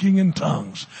speaking in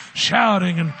tongues,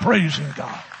 shouting and praising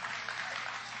God.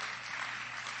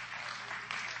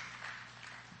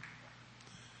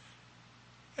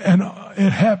 And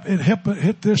it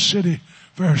hit this city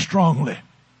very strongly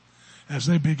as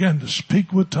they began to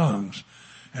speak with tongues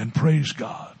and praise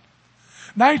God.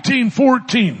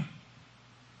 1914,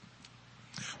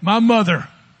 my mother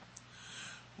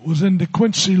was in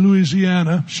DeQuincy,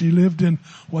 Louisiana. She lived in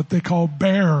what they call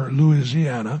Bear,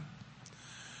 Louisiana,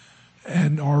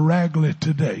 or Ragley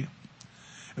today.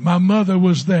 And my mother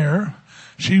was there.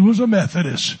 She was a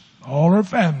Methodist, all her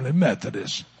family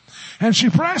Methodist. And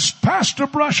she passed a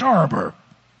brush arbor.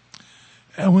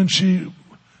 And when she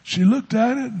looked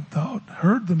at it and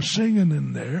heard them singing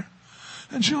in there,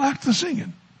 and she liked the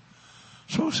singing.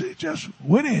 So she just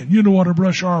went in. You know what a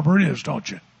brush arbor is, don't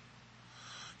you?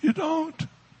 You don't?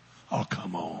 Oh,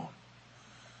 come on.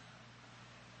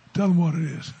 Tell them what it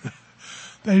is.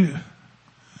 They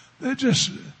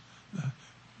just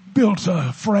built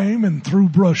a frame and threw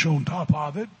brush on top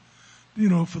of it,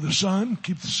 for the sun,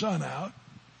 keep the sun out.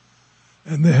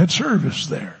 And they had service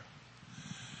there.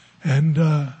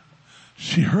 And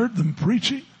she heard them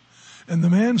preaching, and the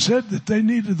man said that they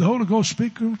needed the Holy Ghost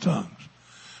speaking in tongues.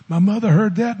 My mother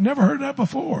heard that, never heard that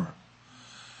before.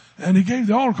 And he gave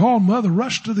the altar call. Mother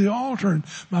rushed to the altar, and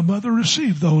my mother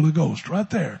received the Holy Ghost right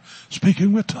there,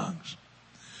 speaking with tongues.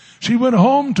 She went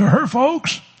home to her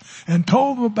folks and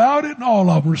told them about it, and all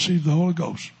of them received the Holy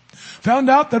Ghost. Found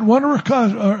out that one of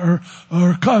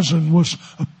her cousin was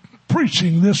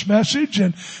preaching this message,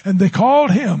 and they called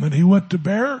him, and he went to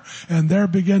Bear, and there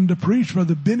began to preach.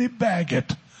 Brother Benny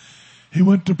Baggett, he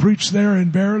went to preach there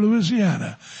in Bear,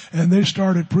 Louisiana, and they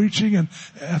started preaching, and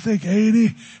I think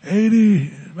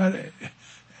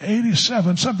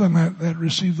 87, something like that,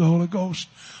 received the Holy Ghost.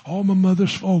 All my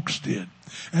mother's folks did.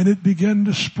 And it began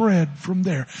to spread from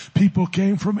there. People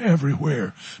came from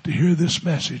everywhere to hear this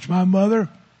message. My mother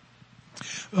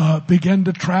began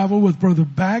to travel with Brother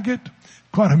Baggett.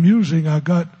 Quite amusing. I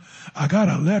got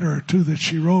a letter or two that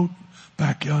she wrote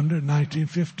back yonder in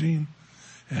 1915,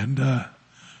 and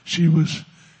she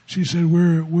said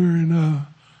we're in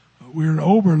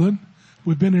Oberlin.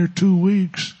 We've been here 2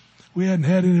 weeks. We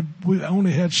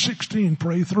only had 16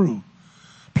 pray through.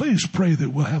 Please pray that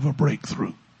we'll have a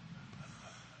breakthrough.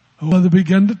 Well, they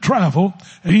began to travel,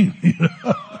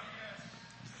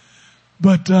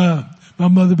 but my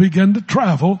mother began to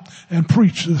travel and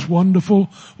preach this wonderful,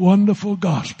 wonderful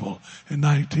gospel in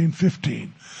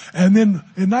 1915. And then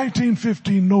in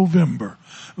 1915, November,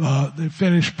 they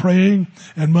finished praying,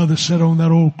 and Mother sat on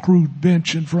that old crude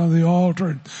bench in front of the altar,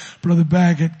 and Brother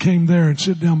Baggett came there and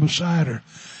sat down beside her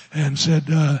and said,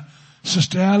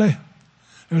 Sister Allie,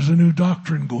 there's a new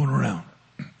doctrine going around.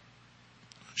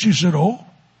 She said, oh,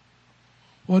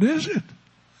 what is it?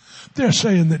 They're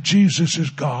saying that Jesus is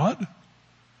God,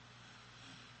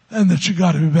 and that you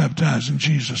got to be baptized in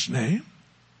Jesus' name.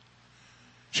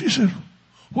 She said,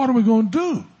 what are we going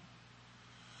to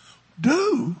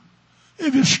do?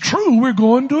 If it's true, we're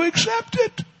going to accept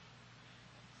it.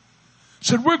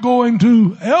 Said, we're going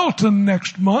to Elton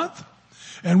next month,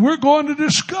 and we're going to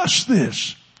discuss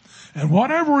this. And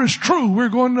whatever is true, we're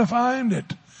going to find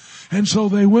it. And so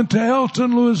they went to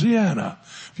Elton, Louisiana.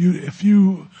 If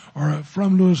you are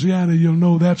from Louisiana, you'll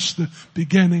know that's the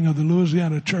beginning of the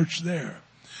Louisiana church there.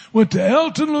 Went to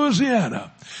Elton,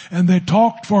 Louisiana, and they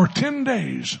talked for 10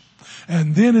 days.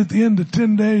 And then at the end of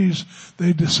 10 days,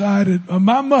 they decided,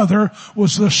 my mother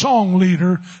was the song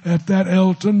leader at that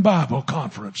Elton Bible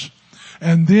conference.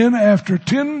 And then after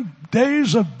 10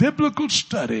 days of biblical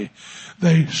study,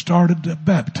 they started to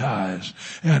baptize.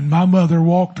 And my mother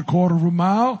walked a quarter of a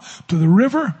mile to the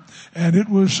river, and it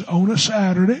was on a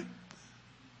Saturday.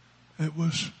 It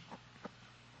was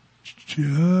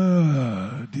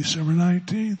December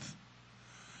 19th.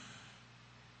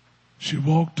 She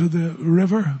walked to the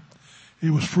river. It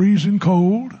was freezing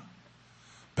cold,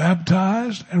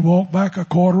 baptized, and walked back a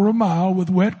quarter of a mile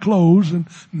with wet clothes and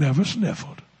never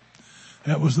sniffled.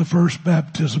 That was the first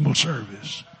baptismal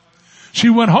service.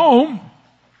 She went home,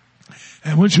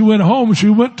 and when she went home, she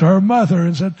went to her mother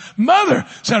and said, Mother,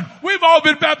 we've all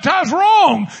been baptized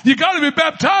wrong. You got to be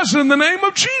baptized in the name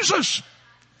of Jesus.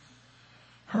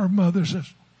 Her mother says,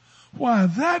 why,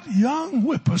 that young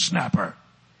whippersnapper.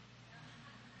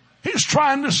 He's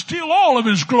trying to steal all of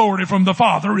his glory from the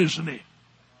Father, isn't he?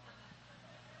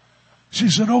 She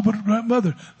said, oh, but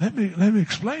mother, let me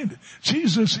explain it.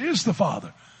 Jesus is the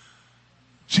Father.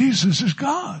 Jesus is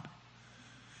God.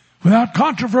 Without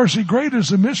controversy, great is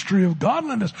the mystery of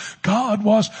godliness. God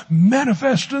was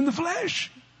manifest in the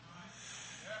flesh.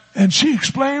 And she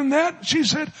explained that. She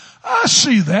said, I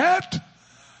see that.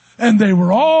 And they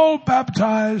were all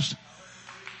baptized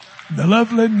in the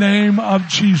lovely name of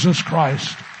Jesus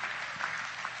Christ.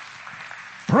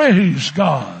 Praise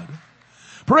God.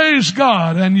 Praise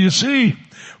God. And you see,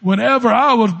 whenever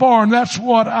I was born, that's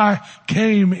what I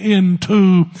came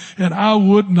into. And I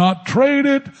would not trade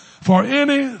it for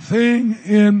anything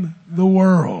in the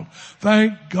world.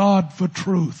 Thank God for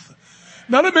truth.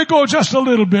 Now let me go just a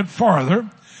little bit farther.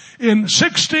 In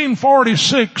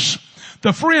 1646,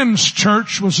 the Friends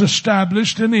Church was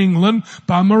established in England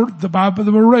by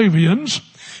the Moravians.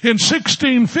 In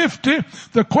 1650,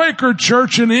 the Quaker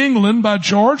Church in England by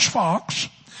George Fox.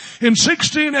 In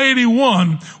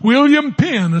 1681, William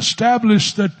Penn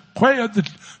established the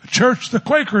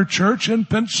Quaker Church in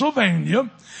Pennsylvania.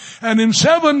 And in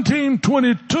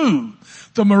 1722,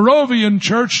 the Moravian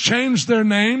Church changed their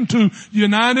name to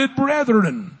United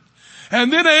Brethren.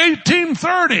 And then in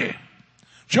 1830,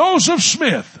 Joseph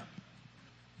Smith.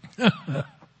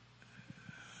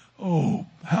 Oh,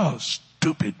 how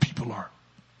stupid people are.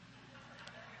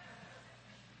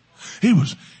 He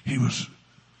was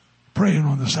praying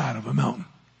on the side of a mountain.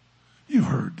 You've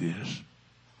heard this.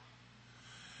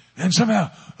 And somehow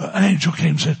an angel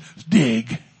came and said,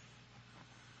 dig.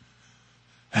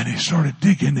 And he started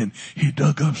digging and he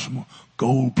dug up some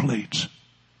gold plates.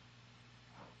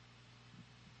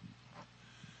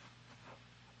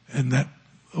 And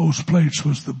those plates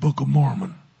was the Book of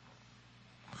Mormon.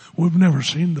 We've never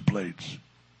seen the plates.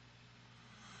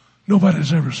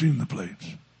 Nobody's ever seen the plates.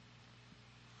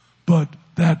 But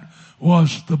that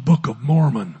was the Book of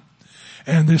Mormon.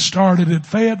 And they started at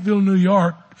Fayetteville, New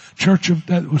York,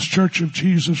 that was Church of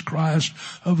Jesus Christ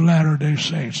of Latter-day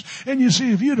Saints. And you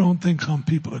see, if you don't think some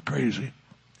people are crazy,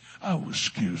 oh,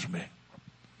 excuse me.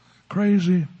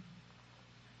 Crazy,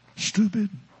 stupid,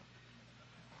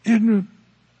 ignorant,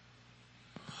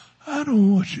 I don't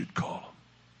know what you'd call them.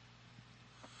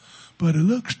 But it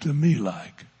looks to me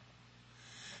like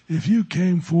if you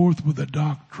came forth with a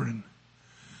doctrine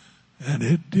and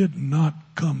it did not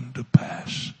come to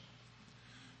pass,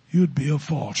 you'd be a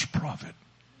false prophet.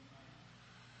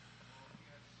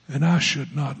 And I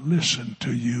should not listen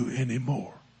to you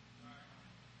anymore.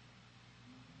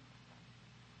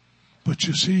 But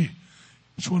you see,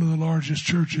 it's one of the largest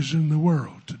churches in the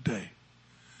world today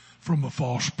from a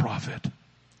false prophet.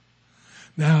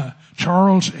 Now,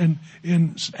 Charles, in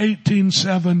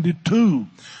 1872,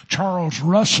 Charles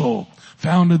Russell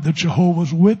founded the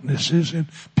Jehovah's Witnesses in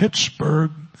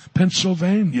Pittsburgh,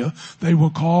 Pennsylvania. They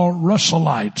were called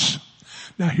Russellites.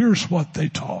 Now, here's what they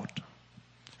taught.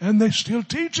 And they still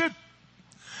teach it.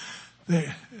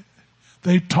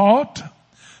 They taught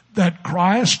that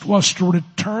Christ was to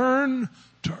return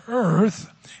to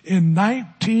earth in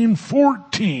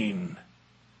 1914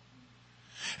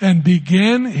 and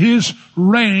begin his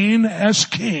reign as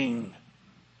king.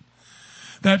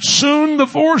 That soon the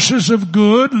forces of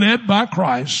good led by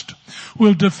Christ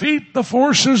will defeat the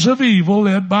forces of evil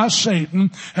led by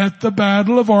Satan at the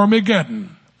battle of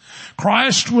Armageddon.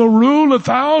 Christ will rule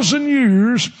 1,000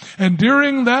 years, and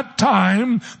during that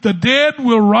time, the dead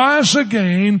will rise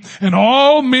again, and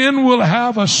all men will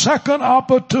have a second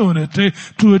opportunity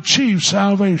to achieve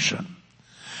salvation.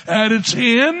 At its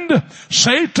end,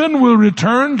 Satan will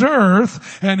return to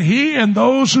earth, and he and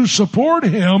those who support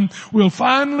him will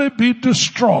finally be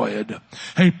destroyed.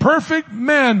 A perfect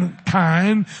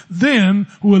mankind then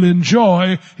will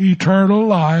enjoy eternal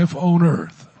life on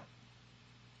earth.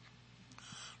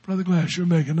 Brother Glass, you're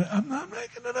making it. I'm not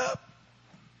making it up.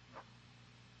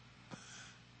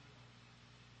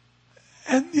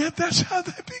 And yet that's how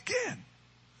they began.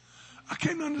 I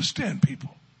can't understand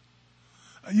people.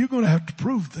 You're going to have to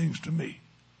prove things to me.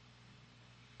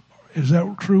 Is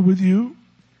that true with you?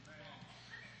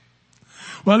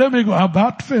 Well, let me go. I'm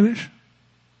about to finish.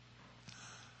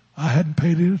 I hadn't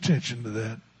paid any attention to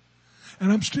that.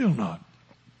 And I'm still not.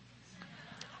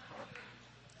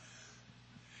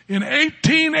 In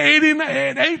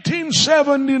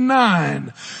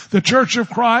 1879, the Church of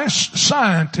Christ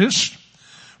scientist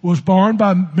was born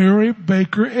by Mary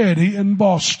Baker Eddy in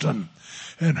Boston.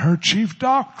 And her chief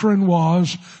doctrine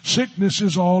was, sickness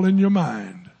is all in your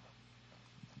mind.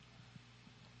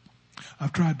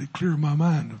 I've tried to clear my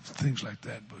mind of things like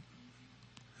that.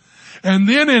 And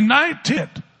then in 19,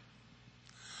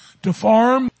 to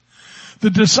form The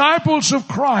disciples of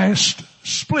Christ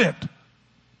split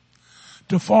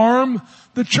to form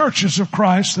the churches of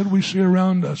Christ that we see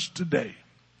around us today.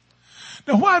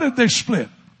 Now, why did they split?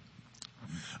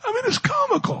 I mean, it's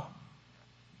comical.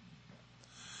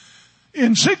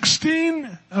 In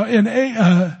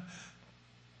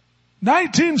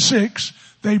 1906,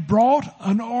 they brought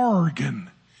an organ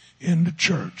into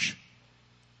church.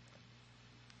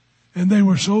 And they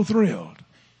were so thrilled.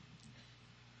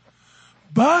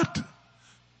 But,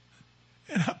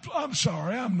 and I'm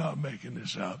sorry, I'm not making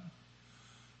this up.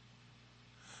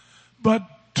 But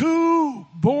 2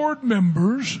 board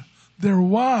members, their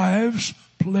wives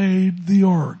played the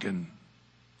organ.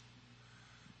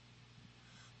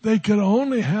 They could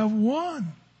only have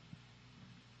one.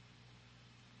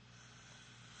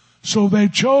 So they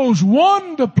chose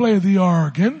one to play the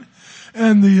organ,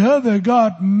 and the other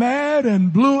got mad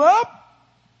and blew up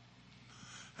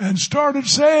and started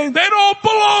saying, they don't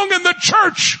belong in the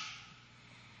church.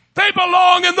 They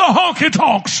belong in the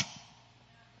honky-tonks.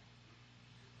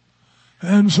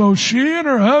 And so she and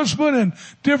her husband and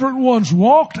different ones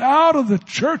walked out of the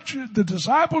church, the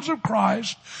disciples of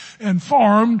Christ, and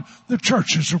formed the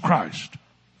churches of Christ.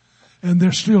 And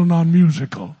they're still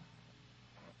non-musical.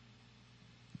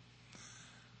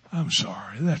 I'm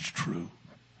sorry, that's true.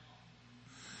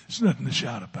 It's nothing to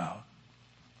shout about.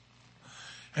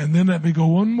 And then let me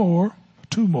go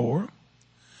 2 more.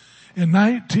 In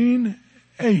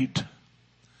 1908,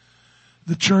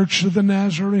 the Church of the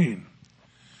Nazarene.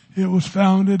 It was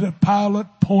founded at Pilot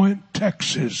Point,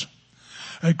 Texas.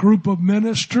 A group of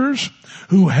ministers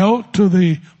who held to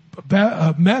the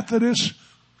Methodist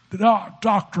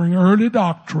doctrine, early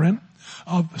doctrine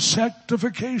of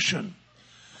sanctification.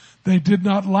 They did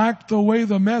not like the way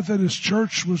the Methodist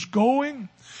church was going.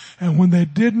 And when they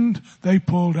didn't, they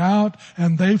pulled out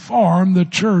and they formed the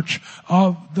Church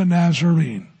of the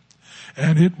Nazarene.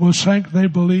 And it was they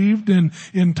believed in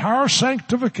entire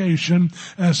sanctification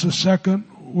as the second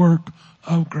work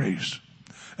of grace.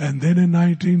 And then in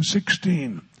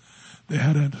 1916, they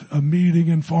had a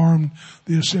meeting and formed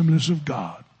the Assemblies of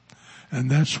God. And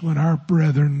that's when our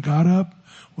brethren got up.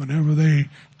 Whenever they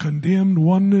condemned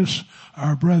oneness,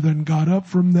 our brethren got up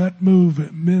from that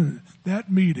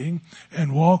meeting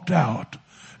and walked out,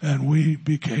 and we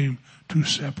became 2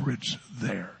 separates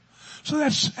there. So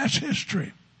that's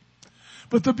history.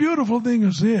 But the beautiful thing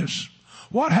is this: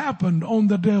 what happened on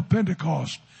the day of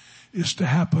Pentecost is to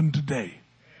happen today.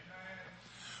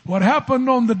 What happened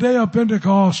on the day of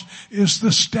Pentecost is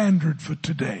the standard for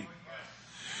today.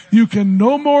 You can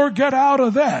no more get out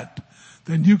of that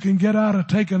than you can get out of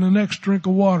taking the next drink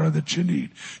of water that you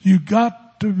need. You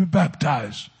got to be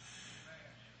baptized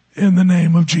in the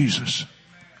name of Jesus.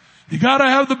 You got to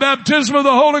have the baptism of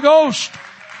the Holy Ghost.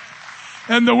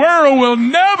 And the world will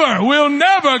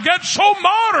never get so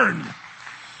modern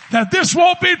that this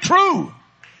won't be true.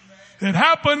 It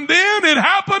happened then, it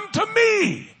happened to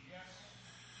me.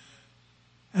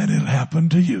 And it'll happen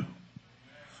to you.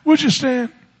 Would you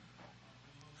stand?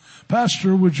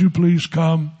 Pastor, would you please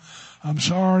come? I'm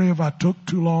sorry if I took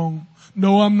too long.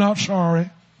 No, I'm not sorry.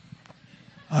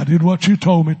 I did what you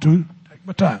told me to. Take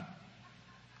my time.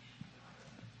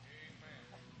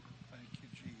 Thank you,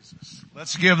 Jesus.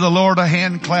 Let's give the Lord a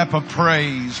hand clap of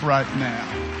praise right now.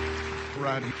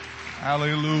 Right here.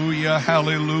 Hallelujah,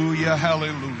 hallelujah,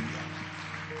 hallelujah.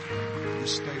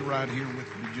 Just stay right here with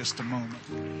me just a moment.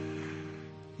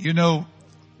 You know,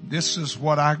 this is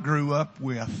what I grew up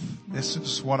with. This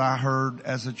is what I heard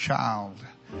as a child.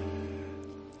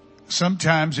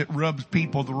 Sometimes it rubs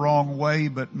people the wrong way,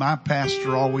 but my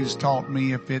pastor always taught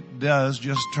me if it does,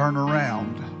 just turn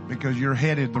around because you're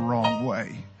headed the wrong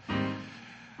way.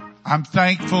 I'm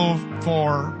thankful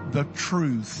for the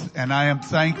truth, and I am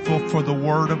thankful for the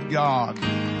Word of God.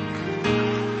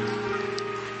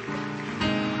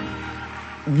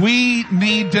 We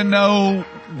need to know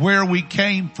where we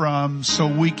came from so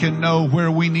we can know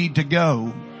where we need to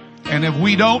go. And if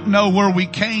we don't know where we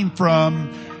came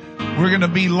from, we're going to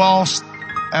be lost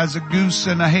as a goose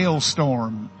in a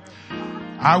hailstorm.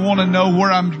 I want to know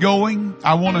where I'm going.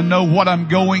 I want to know what I'm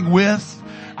going with.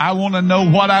 I want to know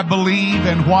what I believe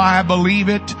and why I believe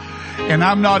it. And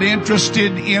I'm not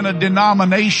interested in a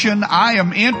denomination. I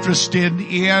am interested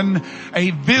in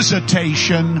a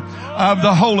visitation of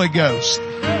the Holy Ghost.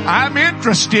 I'm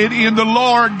interested in the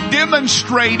Lord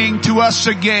demonstrating to us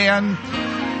again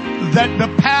that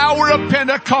the power of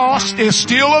Pentecost is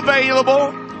still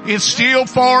available. It's still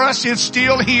for us. It's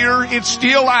still here. It's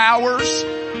still ours.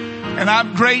 And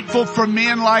I'm grateful for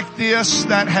men like this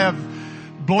that have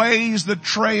blazed the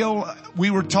trail. We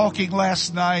were talking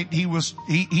last night. He was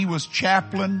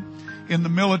chaplain in the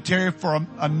military for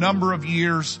a number of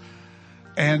years.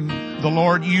 And the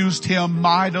Lord used him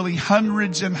mightily.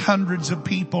 Hundreds and hundreds of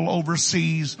people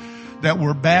overseas that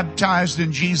were baptized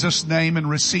in Jesus' name and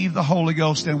received the Holy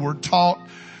Ghost and were taught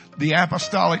the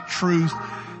apostolic truth.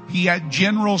 He had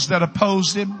generals that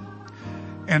opposed him,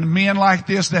 and men like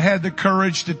this that had the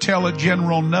courage to tell a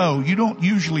general no. You don't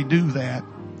usually do that.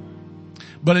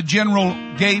 But a general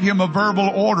gave him a verbal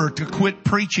order to quit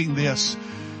preaching this.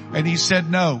 And he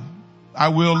said, no, I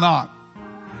will not.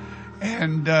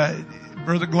 And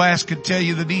Brother Glass could tell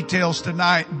you the details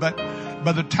tonight, but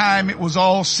by the time it was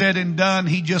all said and done,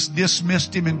 he just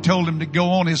dismissed him and told him to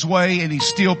go on his way, and he's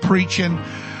still preaching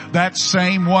that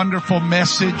same wonderful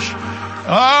message.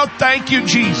 Oh, thank you,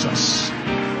 Jesus.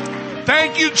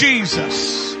 Thank you,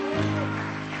 Jesus.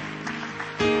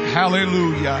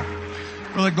 Hallelujah.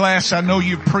 Brother Glass, I know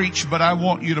you preach, but I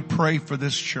want you to pray for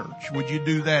this church. Would you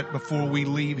do that before we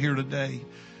leave here today?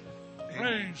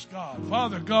 Praise God.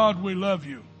 Father God, we love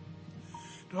you.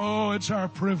 Oh, it's our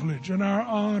privilege and our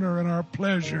honor and our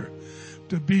pleasure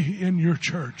to be in your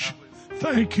church.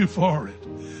 Thank you for it.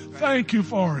 Thank you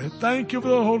for it. Thank you for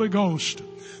the Holy Ghost.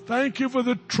 Thank you for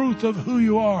the truth of who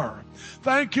you are.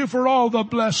 Thank you for all the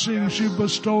blessings you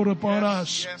bestowed upon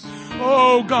us.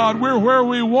 Oh God, we're where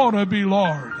we want to be,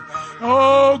 Lord.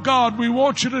 Oh God, we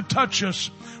want you to touch us.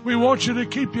 We want you to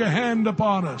keep your hand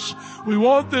upon us. We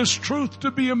want this truth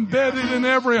to be embedded in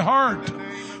every heart.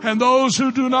 And those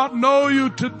who do not know you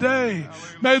today,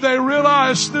 may they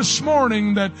realize this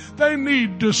morning that they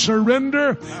need to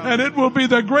surrender, and it will be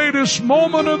the greatest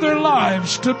moment of their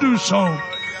lives to do so.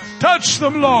 Touch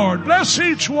them, Lord. Bless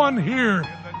each one here.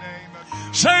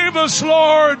 Save us,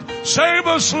 Lord. Save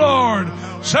us, Lord.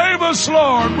 Save us,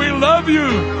 Lord. We love you.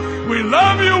 We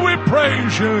love you. We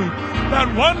praise you.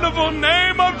 That wonderful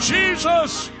name of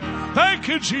Jesus. Thank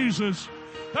you, Jesus.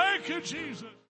 Thank you, Jesus.